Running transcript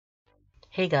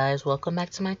Hey guys, welcome back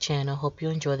to my channel. Hope you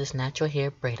enjoy this natural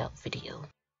hair braid out video.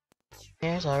 My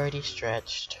hair is already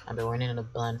stretched. I've been wearing it in a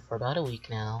bun for about a week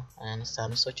now, and it's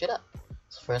time to switch it up.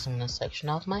 So first I'm going to section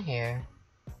off my hair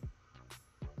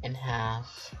in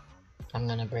half. I'm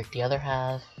going to break the other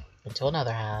half into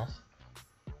another half.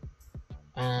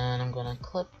 And I'm going to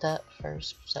clip that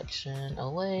first section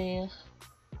away.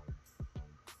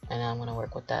 And I'm going to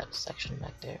work with that section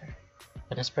back there.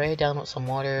 I'm going to spray it down with some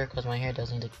water because my hair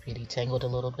does need to be detangled a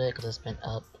little bit because it's been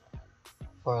up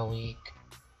for a week.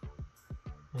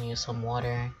 I'm going to use some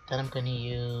water. Then I'm going to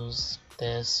use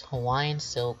this Hawaiian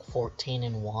Silk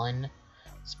 14-in-1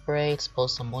 spray. It's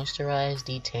supposed to moisturize,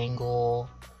 detangle,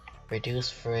 reduce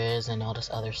frizz, and all this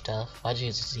other stuff. I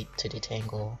just use it to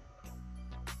detangle.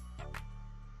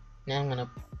 Now I'm going to...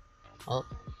 oh,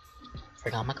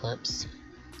 forgot my clips.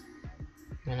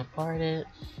 I'm going to part it.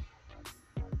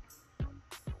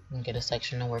 And get a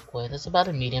section to work with. It's about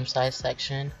a medium-sized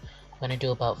section. I'm going to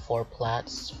do about 4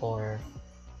 plaits for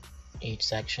each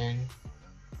section.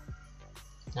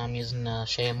 Now I'm using the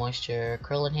Shea Moisture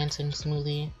Curl Enhancing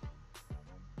Smoothie.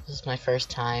 This is my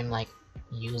first time like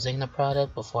using the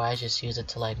product. Before I just use it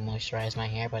to like moisturize my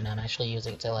hair, but now I'm actually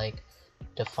using it to like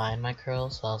define my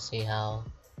curls, so I'll see how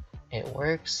it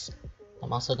works.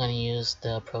 I'm also going to use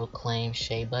the Proclaim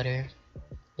Shea Butter.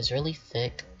 It's really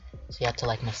thick, so you have to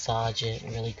like massage it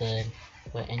really good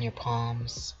in your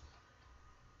palms.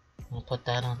 I'll put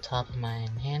that on top of my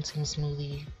enhancing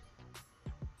smoothie,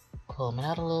 comb it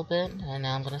out a little bit, and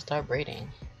now I'm going to start braiding.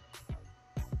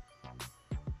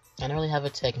 I don't really have a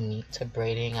technique to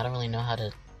braiding. I don't really know how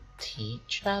to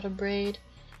teach how to braid,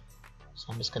 so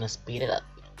I'm just going to speed it up.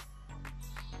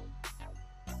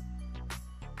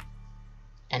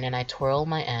 And then I twirl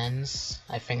my ends,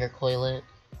 I finger coil it,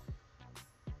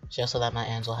 just so that my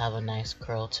ends will have a nice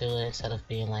curl to it instead of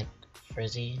being like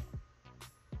frizzy.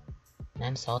 And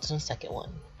then salt in the second one.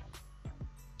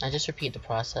 I just repeat the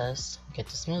process. Get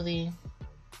the smoothie,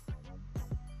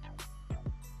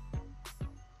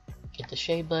 get the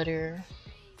shea butter,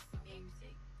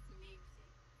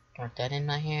 work that in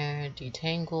my hair,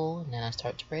 detangle, and then I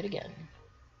start to braid again.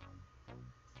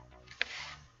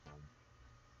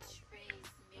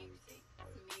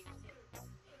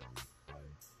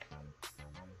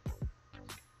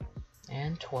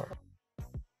 And twirl.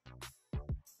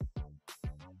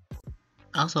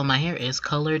 Also, my hair is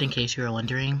colored in case you were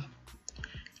wondering.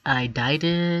 I dyed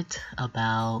it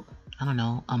about, I don't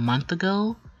know, a month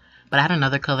ago, but I had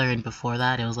another color in before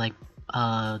that. It was like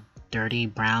a dirty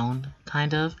brown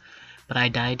kind of, but I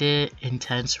dyed it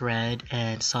intense red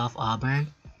and soft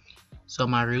auburn. So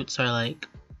my roots are like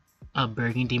a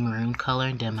burgundy maroon color,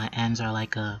 and then my ends are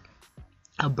like a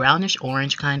brownish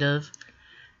orange kind of.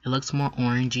 It looks more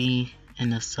orangey in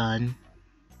the sun,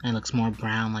 and it looks more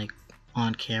brown like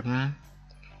on camera.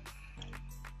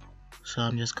 So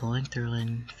I'm just going through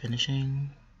and finishing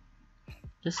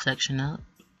this section up.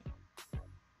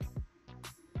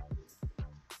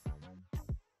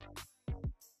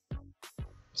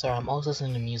 Sorry, I'm always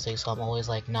listening to music, so I'm always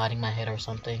like nodding my head or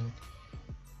something.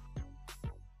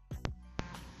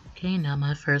 Okay, now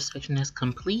my first section is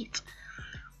complete.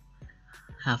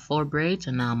 I have 4 braids,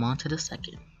 and now I'm on to the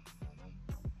second.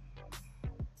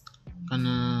 I'm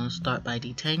gonna start by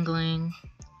detangling,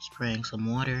 spraying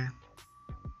some water.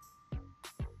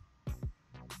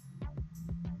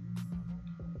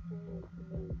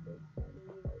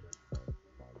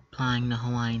 Applying the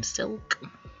Hawaiian Silk.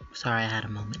 Sorry, I had a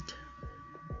moment.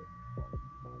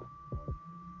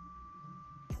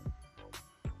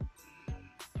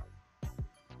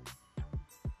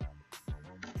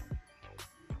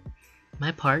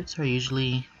 My parts are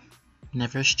usually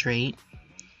never straight.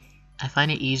 I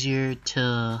find it easier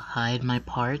to hide my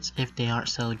parts if they aren't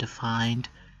so defined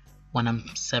when I'm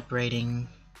separating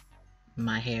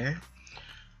my hair.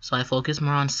 So I focus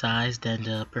more on size than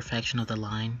the perfection of the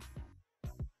line.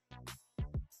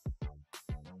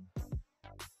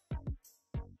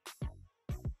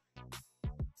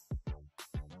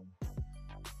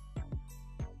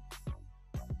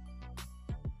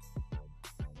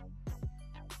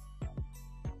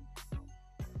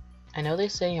 I know they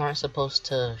say you aren't supposed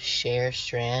to share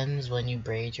strands when you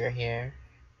braid your hair,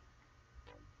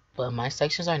 but my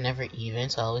sections are never even,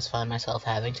 so I always find myself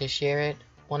having to share it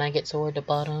when I get toward the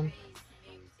bottom.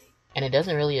 And it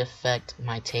doesn't really affect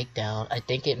my takedown. I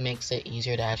think it makes it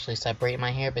easier to actually separate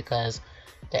my hair because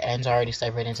the ends are already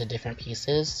separated into different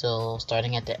pieces, so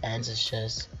starting at the ends is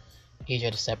just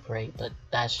easier to separate, but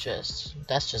that's just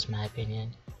my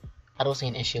opinion. I don't see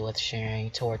an issue with sharing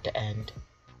toward the end.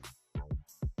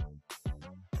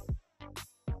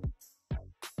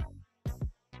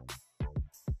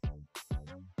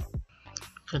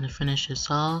 Gonna finish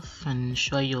this off and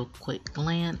show you a quick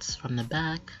glance from the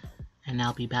back, and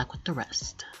I'll be back with the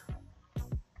rest.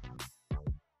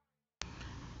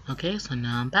 Okay, so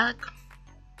now I'm back.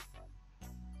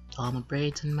 All my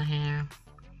braids in my hair.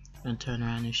 I'm gonna turn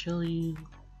around and show you.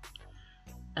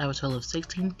 I have a total of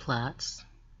 16 plaits,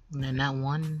 and then that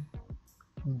one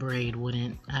braid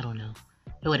wouldn't, I don't know,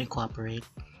 it wouldn't cooperate.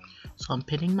 So I'm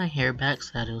pinning my hair back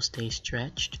so that it'll stay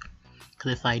stretched,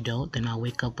 because if I don't, then I'll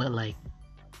wake up with like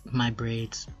my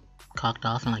braids cocked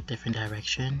off in like different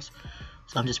directions.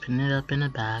 So I'm just pinning it up in the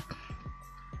back.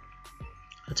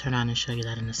 I'll turn around and show you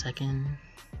that in a second.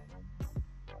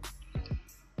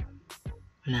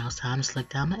 Now it's time to slick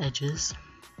down my edges.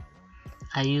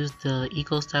 I used the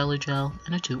Eco Styler gel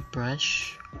and a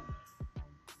toothbrush.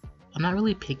 I'm not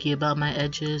really picky about my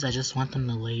edges, I just want them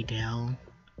to lay down.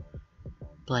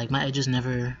 But like my edges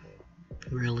never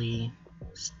really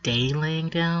stay laying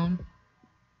down.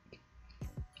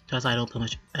 That's why I don't put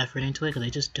much effort into it, because they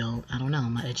just don't, I don't know,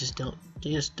 my edges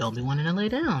they just don't be wanting to lay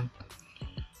down.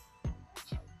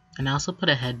 And I also put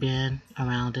a headband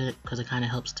around it because it kind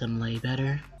of helps them lay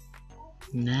better.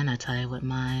 And then I tie it with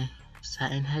my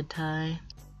satin head tie.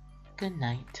 Good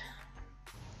night.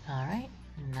 Alright,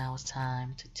 now it's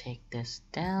time to take this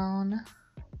down.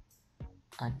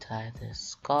 Untie this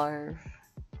scarf.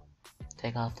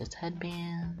 Take off this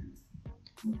headband.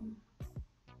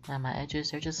 Now my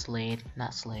edges, they're just slayed,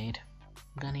 not slayed.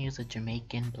 I'm gonna use a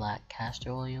Jamaican black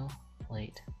castor oil.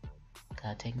 Wait,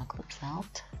 gotta take my clips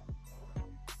out.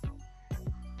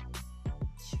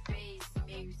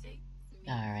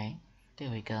 Alright, there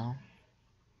we go.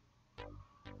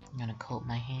 I'm gonna coat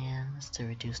my hands to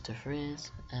reduce the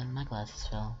frizz, and my glasses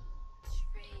fell.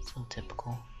 So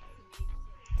typical.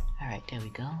 Alright, there we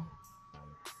go. I'm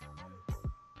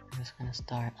just gonna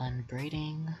start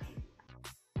unbraiding.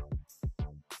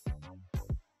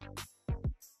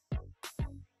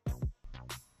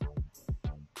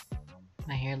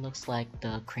 My hair looks like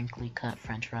the crinkly cut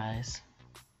french fries.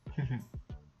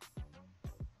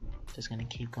 Just gonna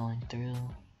keep going through.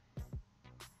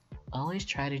 Always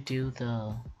try to do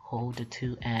the hold the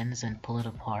two ends and pull it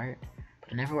apart,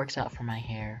 but it never works out for my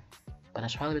hair. But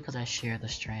that's probably because I share the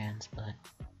strands, but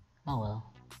oh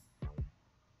well.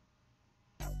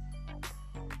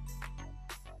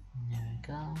 There we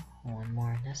go. One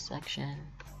more in this section.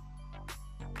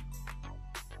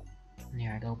 And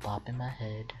here I go bopping my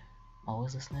head.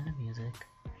 Always listening to music.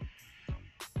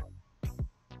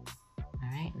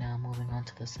 Alright, now moving on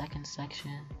to the second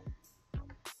section.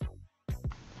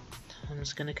 I'm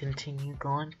just gonna continue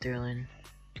going through and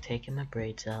taking my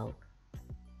braids out.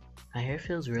 My hair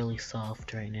feels really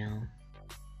soft right now.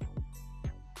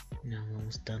 Now I'm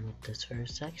almost done with this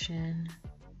first section.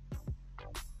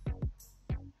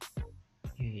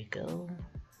 Here you go.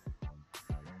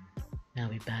 Now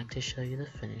we're back to show you the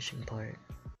finishing part.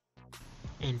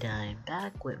 And I'm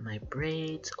back with my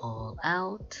braids all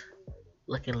out,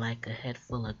 looking like a head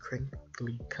full of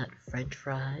crinkly cut french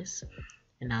fries.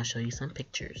 And I'll show you some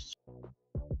pictures.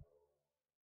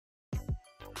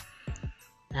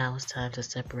 Now it's time to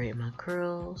separate my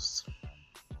curls.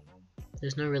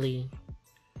 There's not really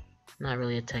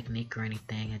a technique or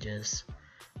anything. I just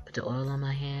put the oil on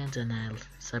my hands and I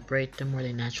separate them where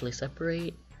they naturally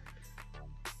separate.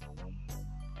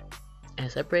 And I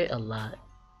separate a lot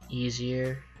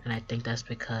easier, and I think that's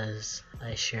because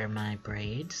I share my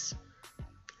braids.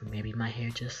 Or maybe my hair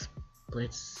just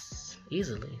splits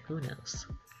easily, who knows.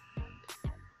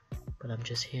 But I'm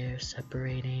just here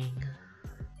separating.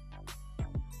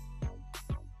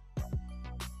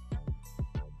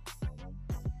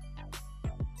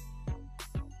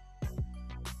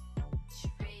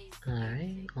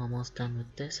 Alright, almost done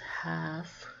with this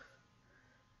half.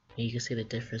 And you can see the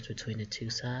difference between the two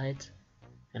sides.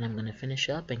 And I'm gonna finish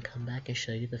up and come back and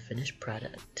show you the finished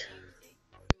product.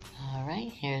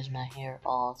 Alright, here's my hair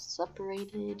all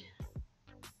separated.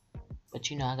 But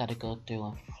you know I gotta go through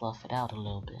and fluff it out a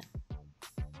little bit.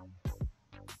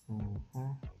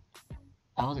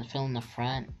 I wasn't feeling the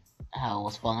front, how it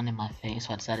was falling in my face,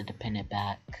 so I decided to pin it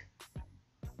back.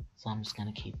 So I'm just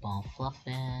gonna keep on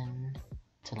fluffing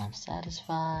till I'm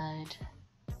satisfied.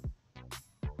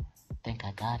 Think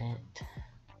I got it.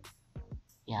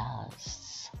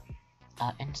 Yes.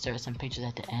 I'll insert some pictures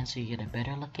at the end so you get a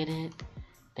better look at it.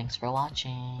 Thanks for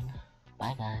watching.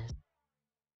 Bye guys.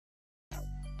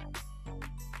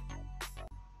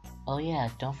 Oh yeah,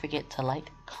 don't forget to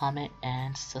like, comment,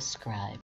 and subscribe.